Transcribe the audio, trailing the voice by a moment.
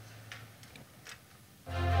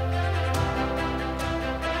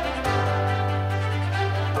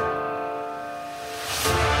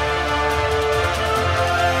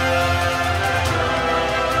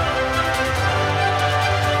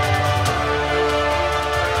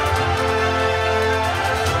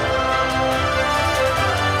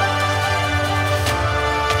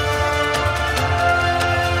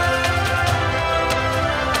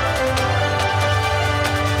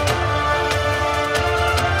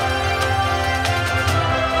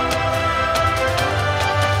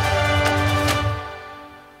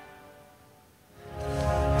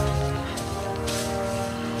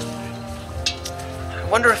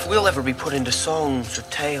we'll ever be put into songs or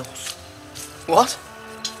tales. What?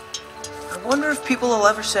 I wonder if people will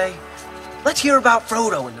ever say, let's hear about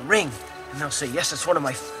Frodo and the Ring. And they'll say, yes, it's one of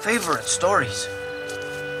my favorite stories.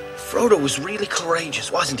 Frodo was really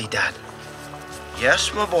courageous, wasn't he, Dad?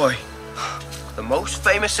 Yes, my boy. The most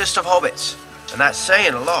famousest of hobbits. And that's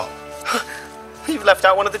saying a lot. You've left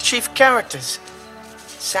out one of the chief characters.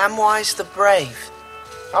 Samwise the Brave.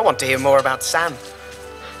 I want to hear more about Sam.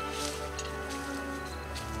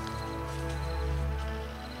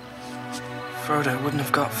 Frodo wouldn't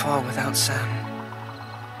have got far without Sam.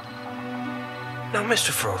 Now,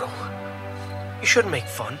 Mr. Frodo, you shouldn't make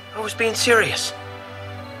fun. I was being serious.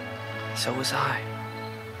 So was I.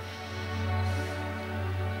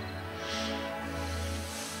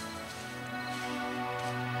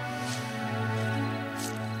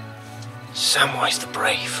 Samwise the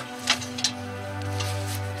Brave.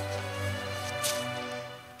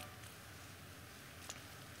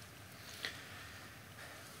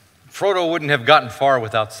 Frodo wouldn't have gotten far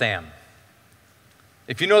without Sam.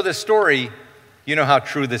 If you know this story, you know how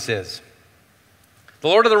true this is. The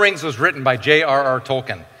Lord of the Rings was written by J.R.R.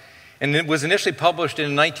 Tolkien, and it was initially published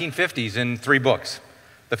in the 1950s in 3 books: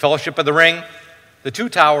 The Fellowship of the Ring, The Two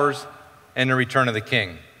Towers, and The Return of the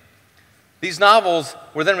King. These novels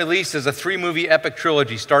were then released as a 3-movie epic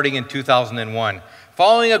trilogy starting in 2001,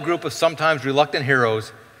 following a group of sometimes reluctant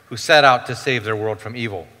heroes who set out to save their world from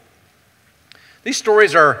evil. These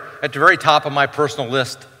stories are at the very top of my personal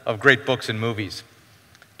list of great books and movies.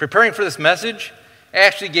 Preparing for this message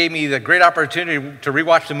actually gave me the great opportunity to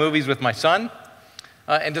rewatch the movies with my son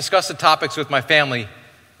and discuss the topics with my family,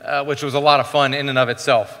 which was a lot of fun in and of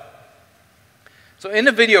itself. So in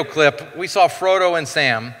the video clip, we saw Frodo and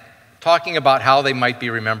Sam talking about how they might be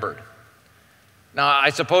remembered. Now, I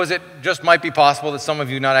suppose it just might be possible that some of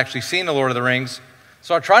you not actually seen The Lord of the Rings,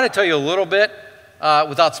 so I'll try to tell you a little bit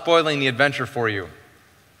without spoiling the adventure for you.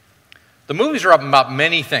 The movies are about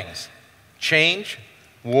many things: change,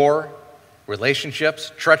 war,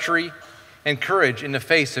 relationships, treachery, and courage in the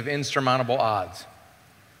face of insurmountable odds.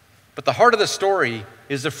 But the heart of the story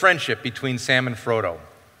is the friendship between Sam and Frodo.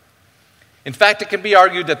 In fact, it can be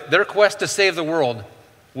argued that their quest to save the world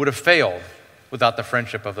would have failed without the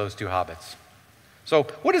friendship of those 2 hobbits. So,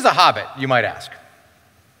 what is a hobbit, you might ask?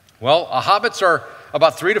 Well, hobbits are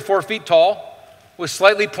about 3 to 4 feet tall, with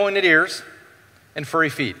slightly pointed ears and furry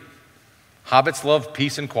feet. Hobbits love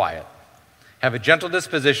peace and quiet, have a gentle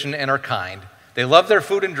disposition, and are kind. They love their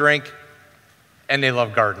food and drink, and they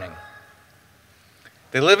love gardening.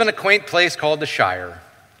 They live in a quaint place called the Shire,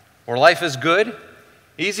 where life is good,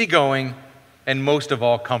 easygoing, and most of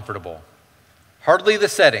all, comfortable. Hardly the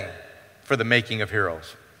setting for the making of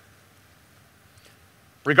heroes.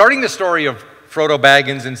 Regarding the story of Frodo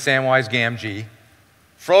Baggins and Samwise Gamgee,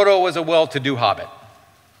 Frodo was a well-to-do hobbit.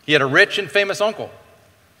 He had a rich and famous uncle,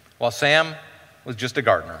 while Sam was just a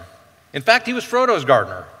gardener. In fact, he was Frodo's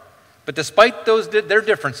gardener. But despite their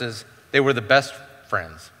differences, they were the best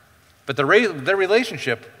friends. But their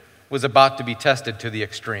relationship was about to be tested to the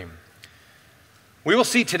extreme. We will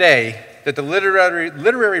see today that the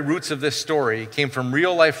literary roots of this story came from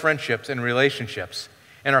real-life friendships and relationships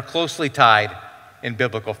and are closely tied in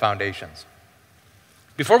biblical foundations.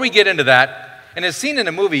 Before we get into that, and as seen in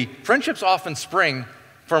the movie, friendships often spring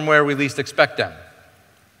from where we least expect them.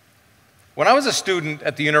 When I was a student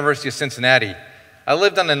at the University of Cincinnati, I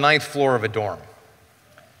lived on the 9th floor of a dorm.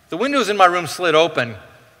 The windows in my room slid open,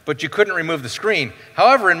 but you couldn't remove the screen.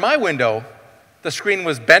 However, in my window, the screen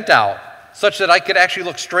was bent out such that I could actually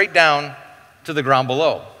look straight down to the ground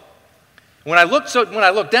below. When I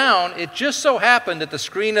looked down, it just so happened that the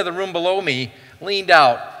screen of the room below me leaned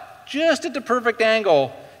out just at the perfect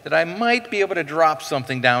angle that I might be able to drop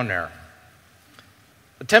something down there.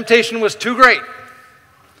 The temptation was too great,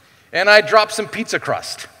 and I dropped some pizza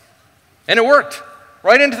crust. And it worked,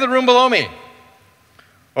 right into the room below me.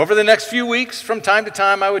 Over the next few weeks, from time to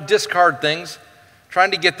time, I would discard things, trying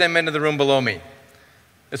to get them into the room below me.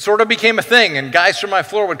 It sort of became a thing, and guys from my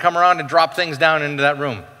floor would come around and drop things down into that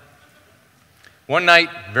room. One night,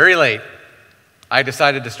 very late, I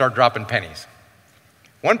decided to start dropping pennies.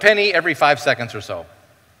 1 penny every 5 seconds or so.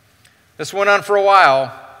 This went on for a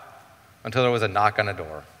while until there was a knock on the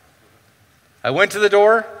door. I went to the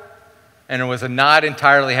door, and there was a not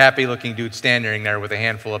entirely happy-looking dude standing there with a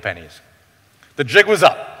handful of pennies. The jig was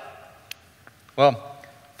up. Well,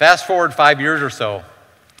 fast forward 5 years or so,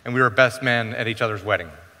 and we were best men at each other's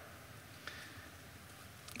wedding.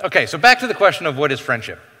 Okay, so back to the question of what is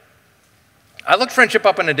friendship. I looked friendship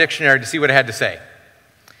up in a dictionary to see what it had to say.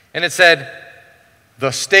 And it said,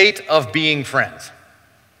 the state of being friends.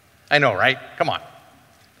 I know, right? Come on.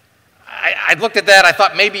 I looked at that, I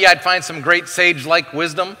thought maybe I'd find some great sage-like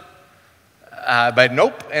wisdom, but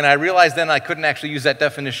nope, and I realized then I couldn't actually use that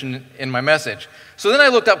definition in my message. So then I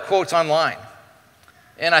looked up quotes online,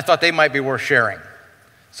 and I thought they might be worth sharing.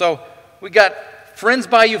 So we got, friends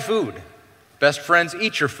buy you food, best friends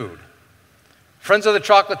eat your food. Friends are the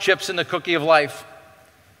chocolate chips in the cookie of life.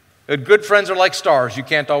 Good friends are like stars, you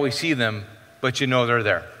can't always see them, but you know they're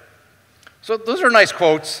there. So those are nice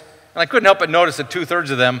quotes, and I couldn't help but notice that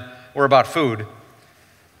 2/3 of them were about food.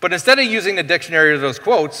 But instead of using the dictionary of those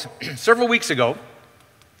quotes, several weeks ago,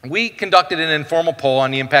 we conducted an informal poll on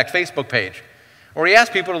the Impact Facebook page, where we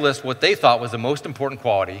asked people to list what they thought was the most important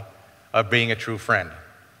quality of being a true friend.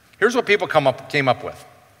 Here's what people came up with: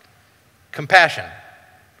 compassion,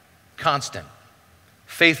 constant,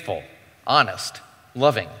 faithful, honest,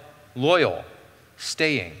 loving, loyal,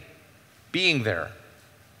 staying, being there,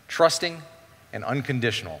 trusting, and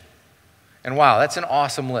unconditional. And wow, that's an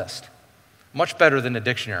awesome list. Much better than the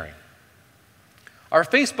dictionary. Our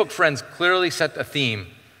Facebook friends clearly set a theme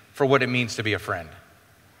for what it means to be a friend.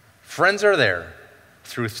 Friends are there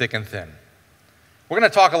through thick and thin. We're going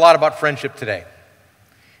to talk a lot about friendship today.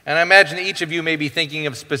 And I imagine that each of you may be thinking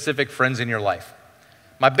of specific friends in your life.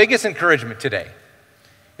 My biggest encouragement today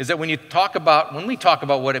is that when we talk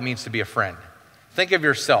about what it means to be a friend, think of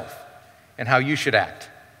yourself and how you should act.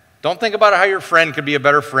 Don't think about how your friend could be a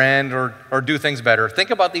better friend or do things better.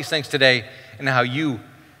 Think about these things today and how you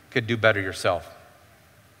could do better yourself.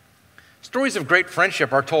 Stories of great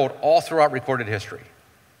friendship are told all throughout recorded history.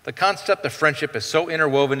 The concept of friendship is so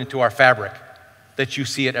interwoven into our fabric that you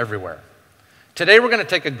see it everywhere. Today we're going to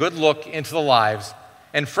take a good look into the lives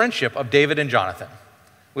and friendship of David and Jonathan,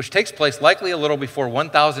 which takes place likely a little before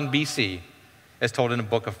 1000 BC, as told in the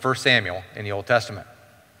book of 1 Samuel in the Old Testament.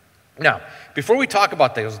 Now, before we talk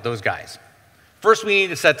about those guys, first we need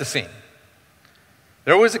to set the scene.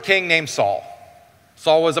 There was a king named Saul.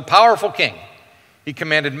 Saul was a powerful king. He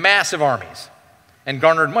commanded massive armies and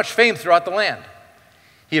garnered much fame throughout the land.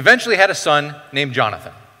 He eventually had a son named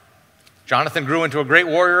Jonathan. Jonathan grew into a great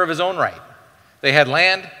warrior of his own right. They had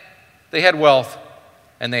land, they had wealth,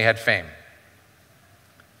 and they had fame.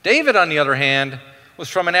 David, on the other hand, was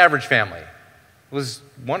from an average family, was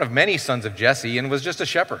one of many sons of Jesse, and was just a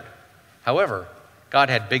shepherd. However, God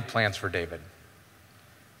had big plans for David.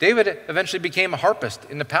 David eventually became a harpist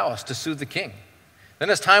in the palace to soothe the king.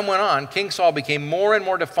 Then as time went on, King Saul became more and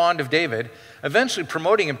more fond of David, eventually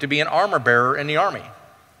promoting him to be an armor bearer in the army.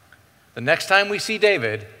 The next time we see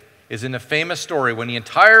David is in the famous story when the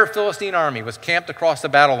entire Philistine army was camped across the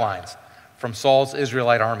battle lines from Saul's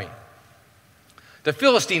Israelite army. The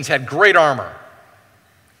Philistines had great armor,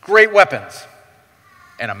 great weapons,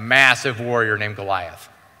 and a massive warrior named Goliath,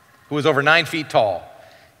 who was over 9 feet tall.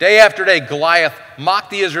 Day after day, Goliath mocked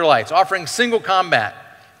the Israelites, offering single combat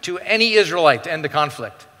to any Israelite to end the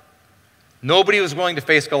conflict. Nobody was willing to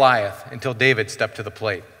face Goliath until David stepped to the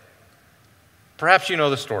plate. Perhaps you know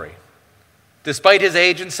the story. Despite his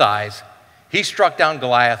age and size, he struck down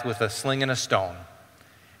Goliath with a sling and a stone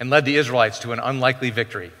and led the Israelites to an unlikely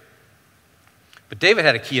victory. But David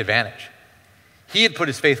had a key advantage. He had put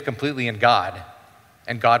his faith completely in God,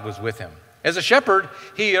 and God was with him. As a shepherd,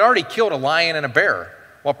 he had already killed a lion and a bear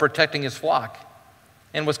while protecting his flock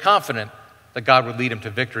and was confident that God would lead him to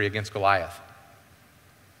victory against Goliath.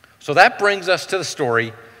 So that brings us to the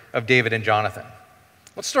story of David and Jonathan.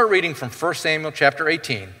 Let's start reading from 1 Samuel chapter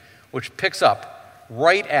 18, which picks up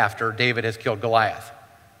right after David has killed Goliath.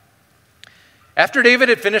 After David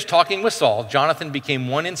had finished talking with Saul, Jonathan became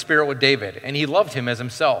one in spirit with David, and he loved him as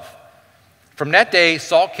himself. From that day,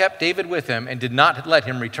 Saul kept David with him and did not let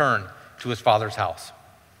him return to his father's house.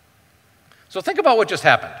 So think about what just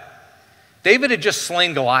happened. David had just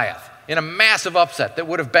slain Goliath in a massive upset that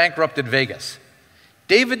would have bankrupted Vegas.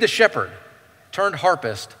 David the shepherd turned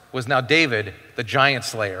harpist was now David the giant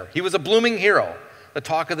slayer. He was a blooming hero, the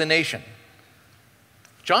talk of the nation.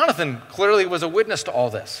 Jonathan clearly was a witness to all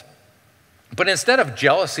this. But instead of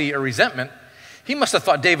jealousy or resentment, he must have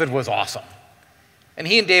thought David was awesome. And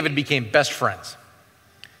he and David became best friends.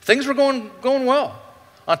 Things were going well.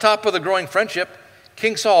 On top of the growing friendship,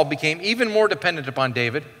 King Saul became even more dependent upon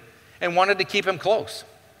David and wanted to keep him close.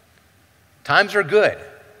 Times are good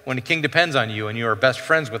when a king depends on you and you are best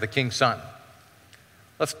friends with a king's son.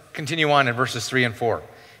 Let's continue on in verses 3 and 4.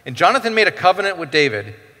 And Jonathan made a covenant with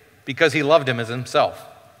David because he loved him as himself.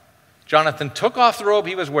 Jonathan took off the robe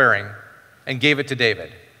he was wearing and gave it to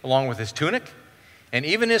David, along with his tunic and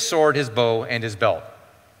even his sword, his bow, and his belt.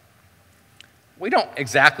 We don't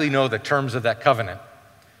exactly know the terms of that covenant,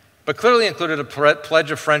 but clearly included a pledge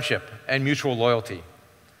of friendship and mutual loyalty.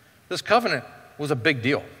 This covenant was a big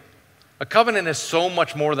deal. A covenant is so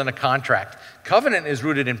much more than a contract. Covenant is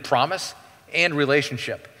rooted in promise and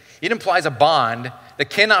relationship. It implies a bond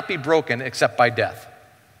that cannot be broken except by death.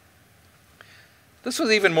 This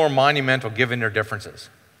was even more monumental given their differences.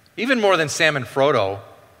 Even more than Sam and Frodo,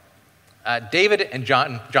 David and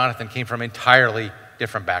Jonathan came from entirely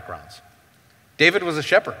different backgrounds. David was a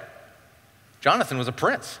shepherd. Jonathan was a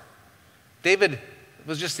prince. David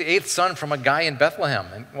was just the 8th son from a guy in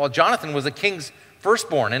Bethlehem, while Jonathan was a king's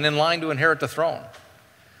firstborn and in line to inherit the throne.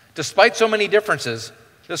 Despite so many differences,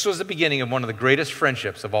 this was the beginning of one of the greatest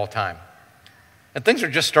friendships of all time. And things are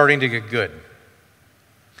just starting to get good.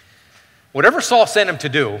 Whatever Saul sent him to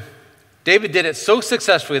do, David did it so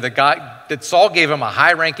successfully that Saul gave him a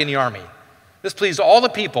high rank in the army. This pleased all the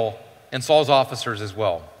people and Saul's officers as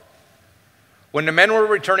well. When the men were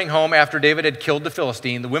returning home after David had killed the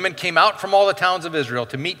Philistine, the women came out from all the towns of Israel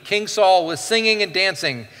to meet King Saul with singing and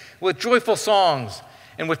dancing, with joyful songs,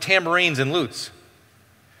 and with tambourines and lutes.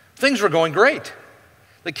 Things were going great.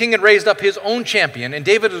 The king had raised up his own champion, and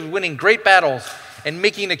David was winning great battles and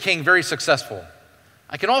making the king very successful.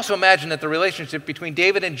 I can also imagine that the relationship between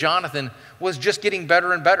David and Jonathan was just getting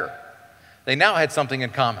better and better. They now had something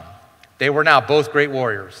in common. They were now both great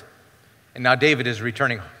warriors. And now David is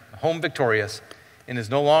returning home victorious and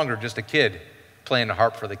is no longer just a kid playing the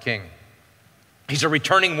harp for the king. He's a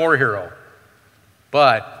returning war hero.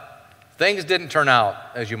 But things didn't turn out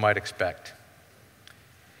as you might expect.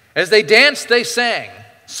 As they danced, they sang,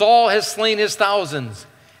 "Saul has slain his thousands,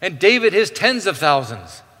 and David his tens of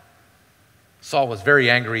thousands." Saul was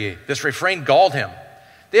very angry. This refrain galled him.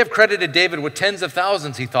 They have credited David with tens of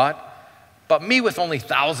thousands, he thought, but me with only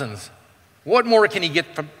thousands. What more can he get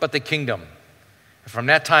but the kingdom? And from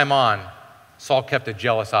that time on, Saul kept a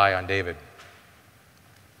jealous eye on David.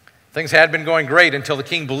 Things had been going great until the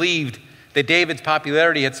king believed that David's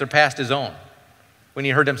popularity had surpassed his own when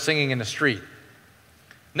he heard him singing in the street.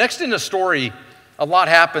 Next in the story, a lot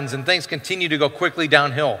happens and things continue to go quickly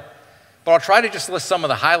downhill. But I'll try to just list some of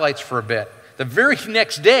the highlights for a bit. The very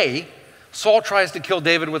next day, Saul tries to kill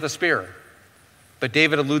David with a spear, but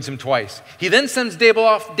David eludes him twice. He then sends David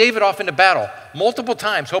off into battle multiple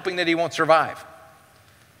times, hoping that he won't survive.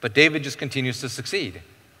 But David just continues to succeed.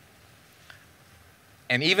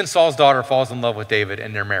 And even Saul's daughter falls in love with David,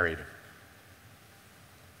 and they're married.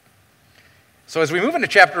 So as we move into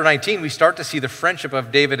chapter 19, we start to see the friendship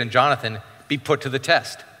of David and Jonathan be put to the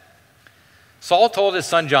test. Saul told his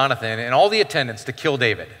son Jonathan and all the attendants to kill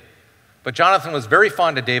David. But Jonathan was very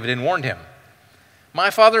fond of David and warned him,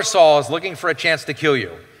 "My father Saul is looking for a chance to kill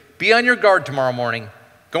you. Be on your guard tomorrow morning.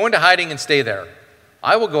 Go into hiding and stay there.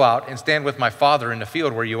 I will go out and stand with my father in the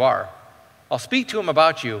field where you are. I'll speak to him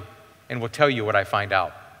about you and will tell you what I find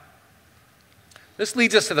out." This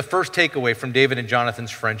leads us to the first takeaway from David and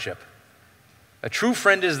Jonathan's friendship. A true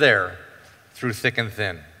friend is there through thick and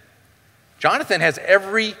thin. Jonathan has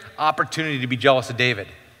every opportunity to be jealous of David,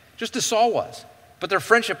 just as Saul was, but their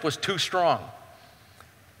friendship was too strong.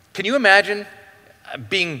 Can you imagine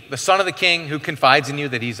being the son of the king who confides in you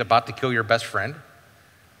that he's about to kill your best friend?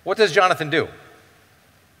 What does Jonathan do?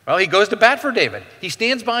 Well, he goes to bat for David. He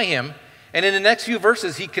stands by him, and in the next few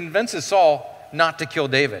verses, he convinces Saul not to kill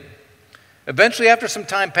David. Eventually, after some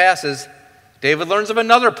time passes, David learns of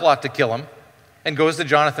another plot to kill him and goes to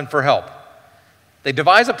Jonathan for help. They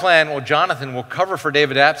devise a plan where Jonathan will cover for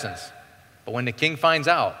David's absence, but when the king finds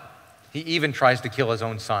out, he even tries to kill his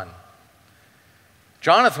own son.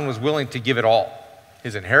 Jonathan was willing to give it all,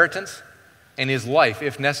 his inheritance and his life,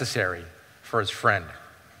 if necessary, for his friend.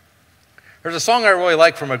 There's a song I really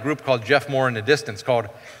like from a group called Jeff Moore in the Distance called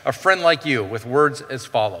 "A Friend Like You," with words as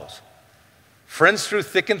follows: "Friends through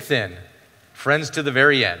thick and thin, friends to the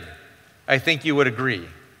very end. I think you would agree.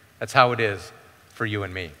 That's how it is for you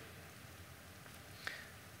and me."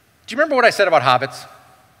 Do you remember what I said about hobbits?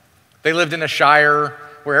 They lived in a shire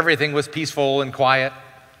where everything was peaceful and quiet,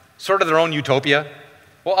 sort of their own utopia.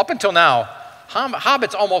 Well, up until now,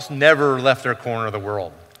 hobbits almost never left their corner of the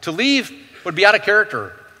world. To leave would be out of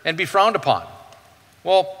character and be frowned upon.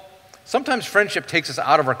 Well, sometimes friendship takes us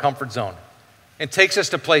out of our comfort zone and takes us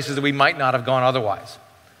to places that we might not have gone otherwise.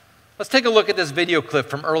 Let's take a look at this video clip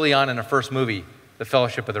from early on in the first movie, The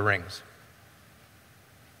Fellowship of the Rings.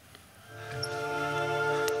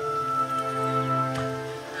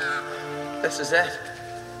 This is it.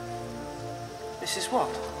 This is what?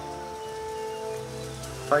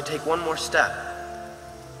 If I take one more step,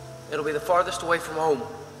 it'll be the farthest away from home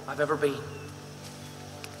I've ever been.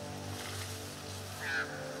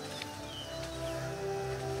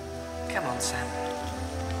 Come on, Sam.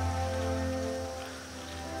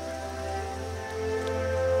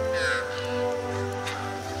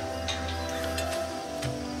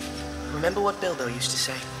 remember what Bilbo used to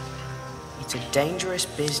say? It's a dangerous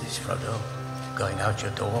business, Frodo, going out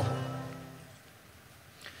your door.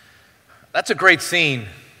 That's a great scene.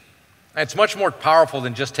 It's much more powerful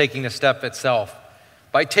than just taking the step itself.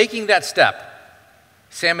 By taking that step,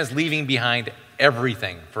 Sam is leaving behind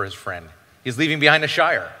everything for his friend. He's leaving behind the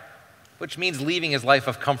Shire, which means leaving his life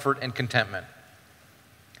of comfort and contentment,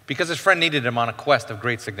 because his friend needed him on a quest of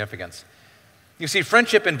great significance. You see,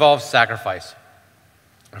 friendship involves sacrifice.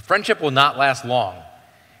 A friendship will not last long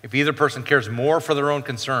if either person cares more for their own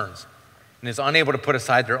concerns and is unable to put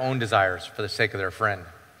aside their own desires for the sake of their friend.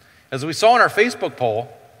 As we saw in our Facebook poll,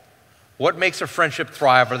 what makes a friendship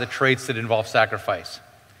thrive are the traits that involve sacrifice.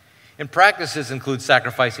 And practices include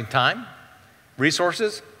sacrificing time,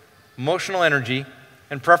 resources, emotional energy,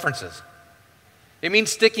 and preferences. It means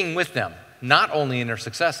sticking with them, not only in their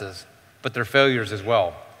successes, but their failures as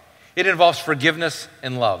well. It involves forgiveness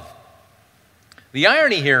and love. The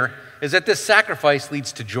irony here is that this sacrifice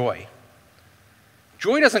leads to joy.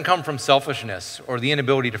 Joy doesn't come from selfishness or the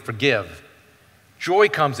inability to forgive. Joy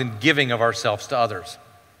comes in giving of ourselves to others.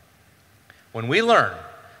 When we learn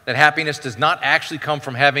that happiness does not actually come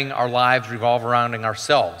from having our lives revolve around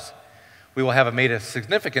ourselves, we will have made a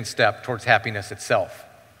significant step towards happiness itself.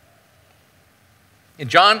 In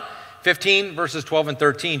John 15, verses 12 and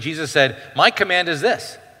 13, Jesus said, "My command is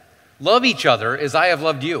this, love each other as I have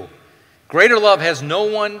loved you. Greater love has no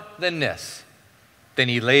one than this, than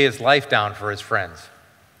he lay his life down for his friends."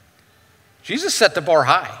 Jesus set the bar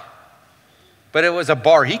high, but it was a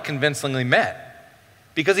bar he convincingly met,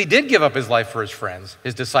 because he did give up his life for his friends,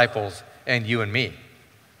 his disciples, and you and me.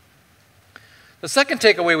 The second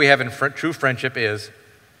takeaway we have in true friendship is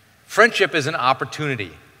an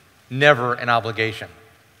opportunity, never an obligation.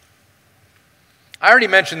 I already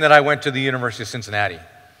mentioned that I went to the University of Cincinnati,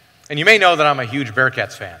 and you may know that I'm a huge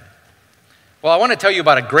Bearcats fan. Well, I want to tell you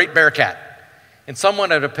about a great Bearcat and someone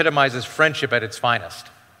that epitomizes friendship at its finest.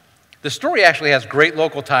 The story actually has great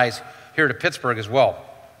local ties here to Pittsburgh as well.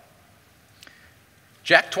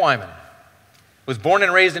 Jack Twyman was born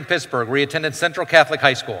and raised in Pittsburgh, where he attended Central Catholic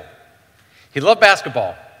High School. He loved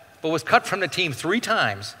basketball, but was cut from the team 3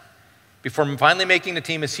 times before finally making the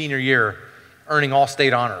team his senior year, earning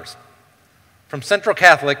all-state honors. From Central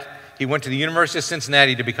Catholic, he went to the University of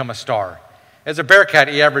Cincinnati to become a star. As a Bearcat,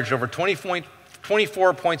 he averaged over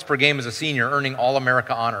 24 points per game as a senior, earning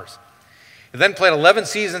All-America honors. He then played 11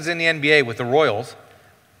 seasons in the NBA with the Royals,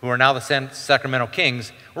 who are now the Sacramento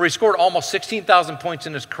Kings, where he scored almost 16,000 points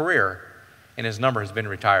in his career, and his number has been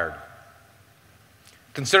retired.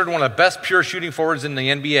 Considered one of the best pure shooting forwards in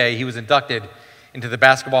the NBA, he was inducted into the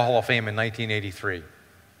Basketball Hall of Fame in 1983.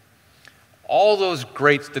 All those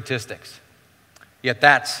great statistics, yet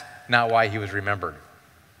that's not why he was remembered.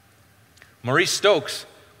 Maurice Stokes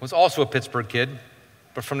was also a Pittsburgh kid,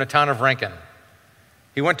 but from the town of Rankin.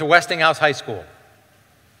 He went to Westinghouse High School,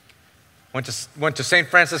 went to St.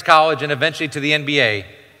 Francis College, and eventually to the NBA,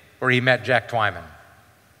 where he met Jack Twyman.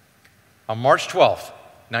 On March 12th,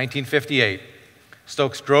 1958,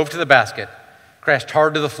 Stokes drove to the basket, crashed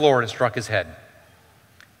hard to the floor, and struck his head.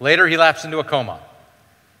 Later, he lapsed into a coma.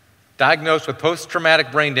 Diagnosed with post-traumatic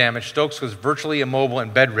brain damage, Stokes was virtually immobile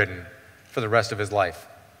and bedridden for the rest of his life.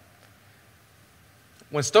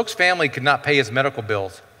 When Stokes' family could not pay his medical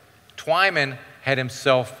bills, Twyman had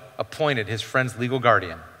himself appointed his friend's legal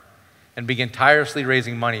guardian and began tirelessly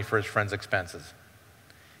raising money for his friend's expenses.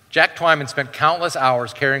 Jack Twyman spent countless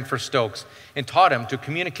hours caring for Stokes and taught him to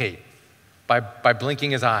communicate by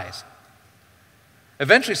blinking his eyes.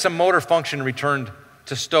 Eventually, some motor function returned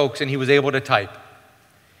to Stokes, and he was able to type.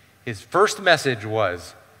 His first message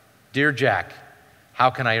was, "Dear Jack, how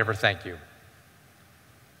can I ever thank you?"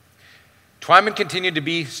 Twyman continued to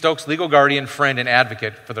be Stokes' legal guardian, friend, and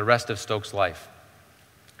advocate for the rest of Stokes' life.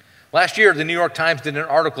 Last year, the New York Times did an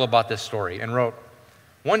article about this story and wrote,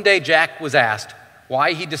 "One day Jack was asked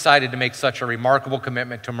why he decided to make such a remarkable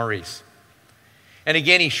commitment to Maurice. And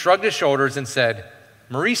again, he shrugged his shoulders and said,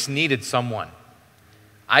 'Maurice needed someone.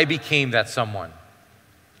 I became that someone.'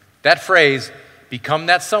 That phrase, 'become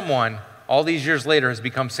that someone,' all these years later has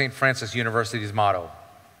become St. Francis University's motto.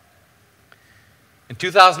 In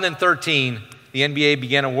 2013, the NBA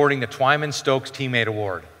began awarding the Twyman-Stokes Teammate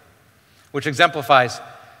Award, which exemplifies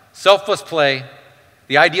selfless play,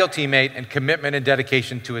 the ideal teammate, and commitment and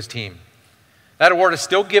dedication to his team. That award is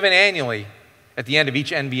still given annually at the end of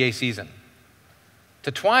each NBA season.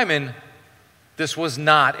 To Twyman, this was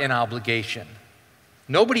not an obligation.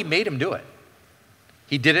 Nobody made him do it.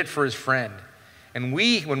 He did it for his friend. And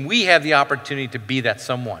when we have the opportunity to be that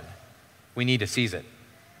someone, we need to seize it.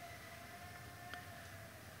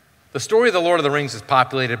 The story of the Lord of the Rings is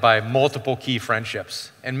populated by multiple key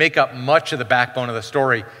friendships and make up much of the backbone of the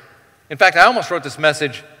story. In fact, I almost wrote this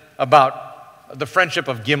message about the friendship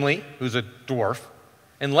of Gimli, who's a dwarf,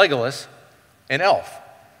 and Legolas, an elf.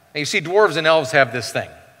 Now, you see, dwarves and elves have this thing.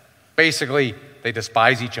 Basically, they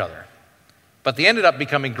despise each other. But they ended up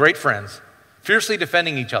becoming great friends, fiercely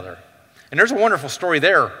defending each other. And there's a wonderful story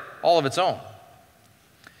there, all of its own.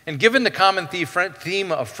 And given the common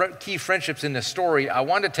theme of key friendships in this story, I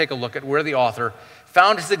wanted to take a look at where the author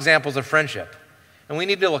found his examples of friendship. And we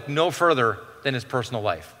need to look no further than his personal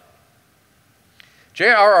life.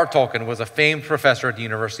 J.R.R. Tolkien was a famed professor at the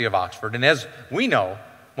University of Oxford, and as we know,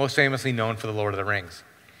 most famously known for The Lord of the Rings.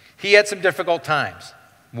 He had some difficult times.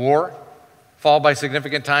 War, followed by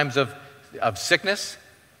significant times of sickness,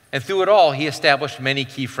 and through it all, he established many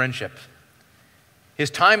key friendships. His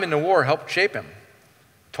time in the war helped shape him.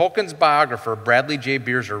 Tolkien's biographer, Bradley J.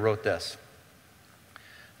 Beerser, wrote this: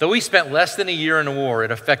 "Though he spent less than a year in the war,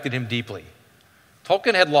 it affected him deeply.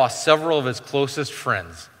 Tolkien had lost several of his closest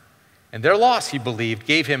friends, and their loss, he believed,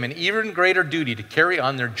 gave him an even greater duty to carry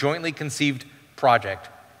on their jointly conceived project,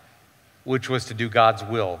 which was to do God's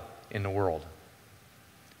will in the world."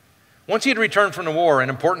 Once he had returned from the war, an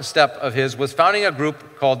important step of his was founding a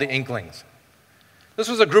group called the Inklings. This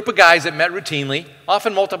was a group of guys that met routinely,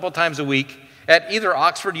 often multiple times a week, at either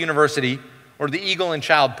Oxford University or the Eagle and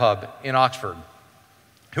Child Pub in Oxford.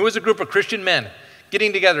 It was a group of Christian men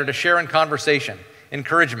getting together to share in conversation,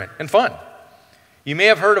 encouragement, and fun. You may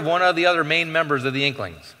have heard of one of the other main members of the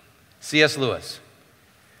Inklings, C.S. Lewis,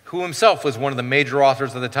 who himself was one of the major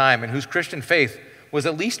authors of the time and whose Christian faith was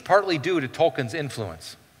at least partly due to Tolkien's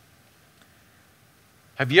influence.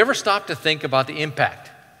 Have you ever stopped to think about the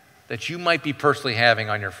impact that you might be personally having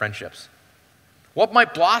on your friendships? What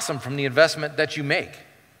might blossom from the investment that you make?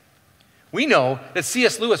 We know that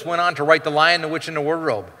C.S. Lewis went on to write The Lion, the Witch, and the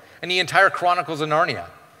Wardrobe and the entire Chronicles of Narnia.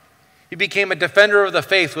 He became a defender of the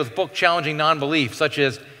faith with books challenging non-belief, such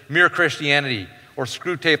as Mere Christianity or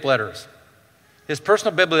Screwtape Letters. His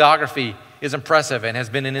personal bibliography is impressive and has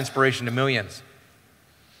been an inspiration to millions.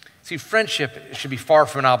 See, friendship should be far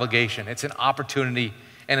from an obligation. It's an opportunity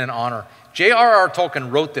and an honor. J.R.R.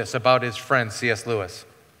 Tolkien wrote this about his friend C.S. Lewis: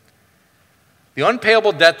 "The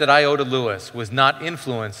unpayable debt that I owe to Lewis was not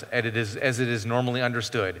influence as it is normally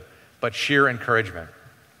understood, but sheer encouragement.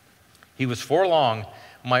 He was for long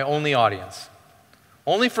my only audience.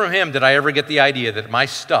 Only from him did I ever get the idea that my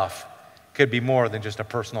stuff could be more than just a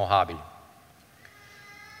personal hobby."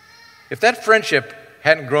 If that friendship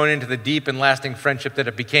hadn't grown into the deep and lasting friendship that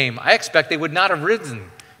it became, I expect they would not have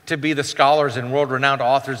risen to be the scholars and world-renowned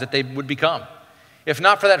authors that they would become. If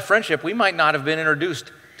not for that friendship, we might not have been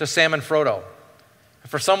introduced to Sam and Frodo.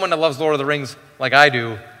 For someone that loves Lord of the Rings like I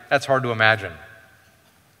do, that's hard to imagine.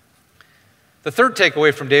 The third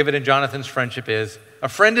takeaway from David and Jonathan's friendship is, a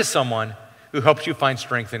friend is someone who helps you find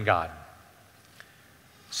strength in God.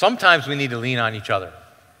 Sometimes we need to lean on each other.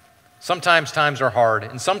 Sometimes times are hard,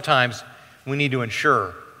 and sometimes we need to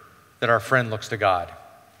ensure that our friend looks to God.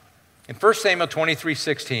 In 1 Samuel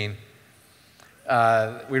 23:16,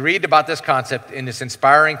 we read about this concept in this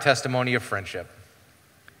inspiring testimony of friendship.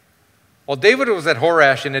 While David was at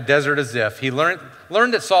Horesh in the desert of Ziph, he learned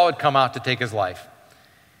that Saul had come out to take his life.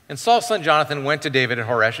 And Saul's son Jonathan went to David at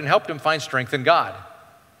Horesh and helped him find strength in God.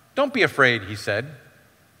 "Don't be afraid," he said.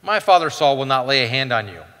 "My father Saul will not lay a hand on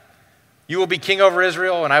you. You will be king over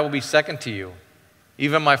Israel, and I will be second to you.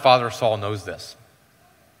 Even my father Saul knows this."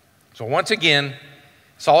 So once again,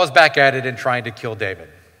 Saul is back at it and trying to kill David.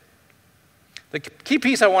 The key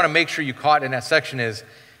piece I want to make sure you caught in that section is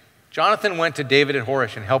Jonathan went to David at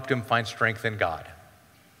Horesh and helped him find strength in God.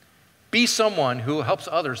 Be someone who helps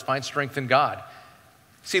others find strength in God.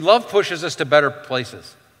 See, love pushes us to better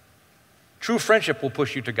places. True friendship will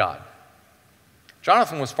push you to God.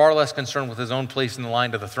 Jonathan was far less concerned with his own place in the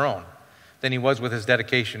line to the throne than he was with his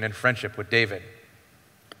dedication and friendship with David.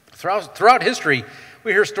 Throughout history,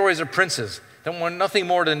 we hear stories of princes that want nothing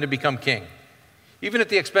more than to become king, even at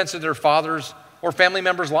the expense of their fathers' or family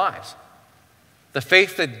members' lives. The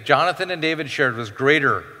faith that Jonathan and David shared was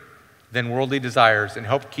greater than worldly desires and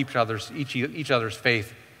helped keep each other's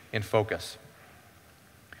faith in focus.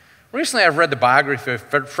 Recently, I've read the biography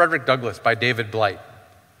of Frederick Douglass by David Blight.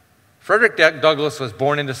 Frederick Douglass was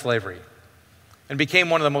born into slavery and became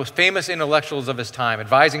one of the most famous intellectuals of his time,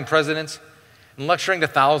 advising presidents and lecturing to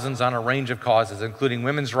thousands on a range of causes, including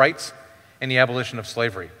women's rights and the abolition of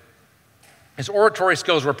slavery. His oratory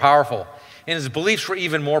skills were powerful, and his beliefs were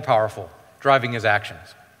even more powerful, driving his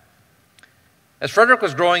actions. As Frederick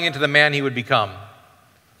was growing into the man he would become,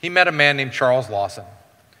 he met a man named Charles Lawson,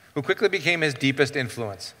 who quickly became his deepest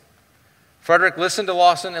influence. Frederick listened to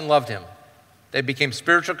Lawson and loved him. They became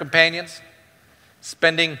spiritual companions,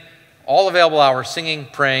 spending all available hours singing,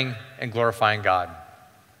 praying, and glorifying God.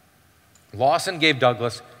 Lawson gave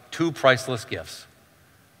Douglas two priceless gifts.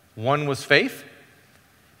 One was faith,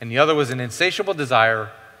 and the other was an insatiable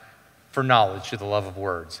desire for knowledge through the love of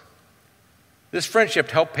words. This friendship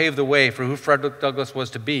helped pave the way for who Frederick Douglass was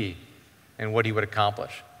to be and what he would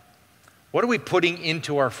accomplish. What are we putting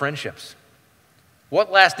into our friendships?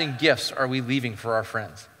 What lasting gifts are we leaving for our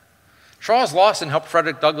friends? Charles Lawson helped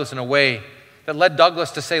Frederick Douglass in a way that led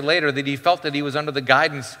Douglass to say later that he felt that he was under the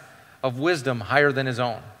guidance of wisdom higher than his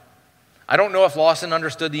own. I don't know if Lawson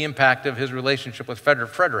understood the impact of his relationship with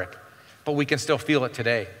Frederick, but we can still feel it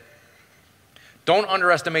today. Don't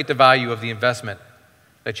underestimate the value of the investment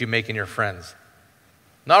that you make in your friends.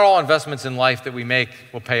 Not all investments in life that we make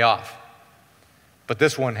will pay off, but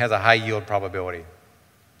this one has a high yield probability.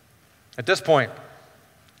 At this point,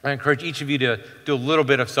 I encourage each of you to do a little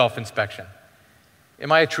bit of self-inspection.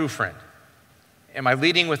 Am I a true friend? Am I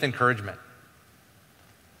leading with encouragement?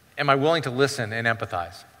 Am I willing to listen and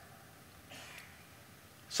empathize?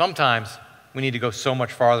 Sometimes we need to go so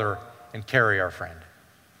much farther and carry our friend.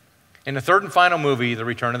 In the third and final movie, The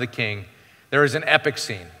Return of the King, there is an epic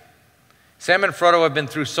scene. Sam and Frodo have been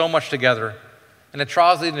through so much together, and the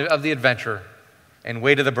trials of the adventure and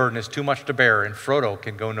weight of the burden is too much to bear, and Frodo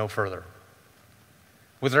can go no further.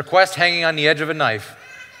 With their quest hanging on the edge of a knife,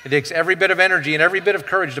 it takes every bit of energy and every bit of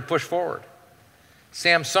courage to push forward.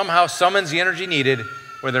 Sam somehow summons the energy needed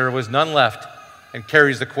where there was none left and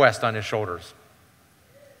carries the quest on his shoulders.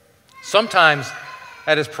 Sometimes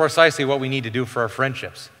that is precisely what we need to do for our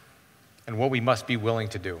friendships and what we must be willing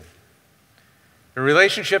to do. The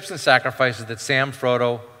relationships and sacrifices that Sam,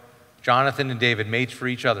 Frodo, Jonathan, and David made for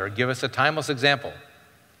each other give us a timeless example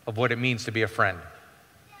of what it means to be a friend.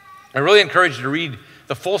 I really encourage you to read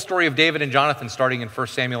the full story of David and Jonathan starting in 1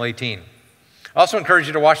 Samuel 18. I also encourage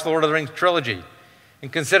you to watch the Lord of the Rings trilogy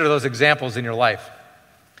and consider those examples in your life.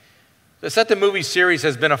 The Set the Movie series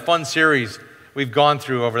has been a fun series we've gone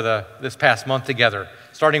through over this past month together,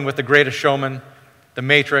 starting with The Greatest Showman, The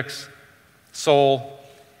Matrix, Soul,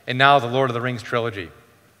 and now the Lord of the Rings trilogy.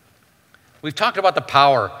 We've talked about the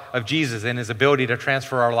power of Jesus and his ability to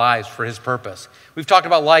transfer our lives for his purpose. We've talked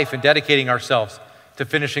about life and dedicating ourselves to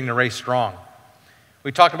finishing the race strong.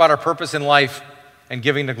 We talked about our purpose in life and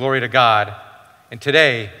giving the glory to God. And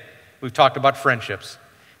today, we've talked about friendships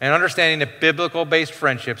and understanding that biblical-based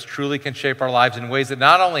friendships truly can shape our lives in ways that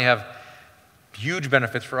not only have huge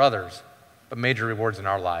benefits for others, but major rewards in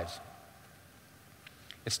our lives.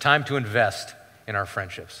 It's time to invest in our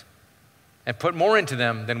friendships and put more into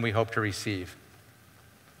them than we hope to receive.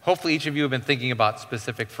 Hopefully, each of you have been thinking about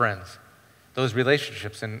specific friends, those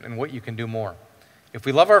relationships, and what you can do more. If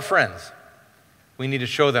we love our friends, we need to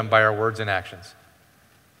show them by our words and actions.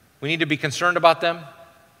 We need to be concerned about them,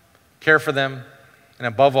 care for them, and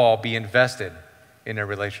above all, be invested in their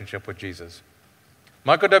relationship with Jesus.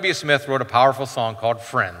 Michael W. Smith wrote a powerful song called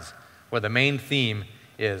Friends, where the main theme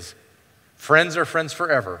is, friends are friends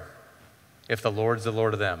forever if the Lord's the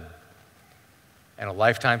Lord of them, and a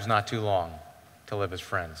lifetime's not too long to live as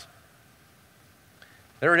friends.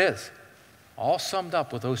 There it is, all summed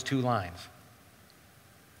up with those two lines.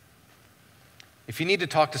 If you need to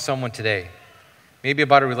talk to someone today, maybe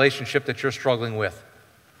about a relationship that you're struggling with,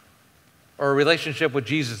 or a relationship with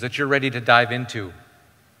Jesus that you're ready to dive into,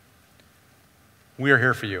 we are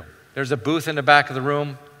here for you. There's a booth in the back of the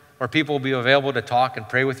room where people will be available to talk and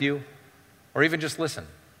pray with you, or even just listen.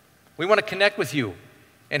 We want to connect with you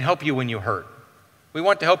and help you when you hurt. We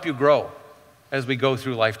want to help you grow as we go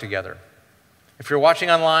through life together. If you're watching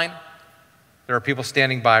online, there are people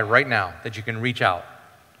standing by right now that you can reach out.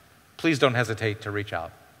 Please don't hesitate to reach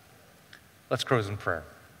out. Let's close in prayer.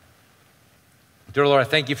 Dear Lord, I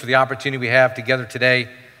thank you for the opportunity we have together today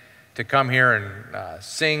to come here and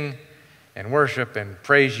sing and worship and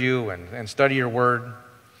praise you and study your word.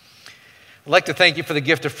 I'd like to thank you for the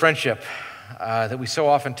gift of friendship that we so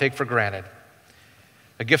often take for granted.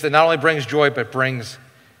 A gift that not only brings joy, but brings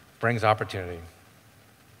opportunity.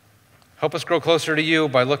 Help us grow closer to you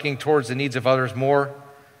by looking towards the needs of others more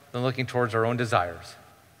than looking towards our own desires.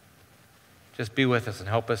 Just be with us and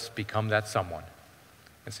help us become that someone.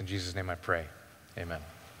 It's in Jesus' name I pray. Amen.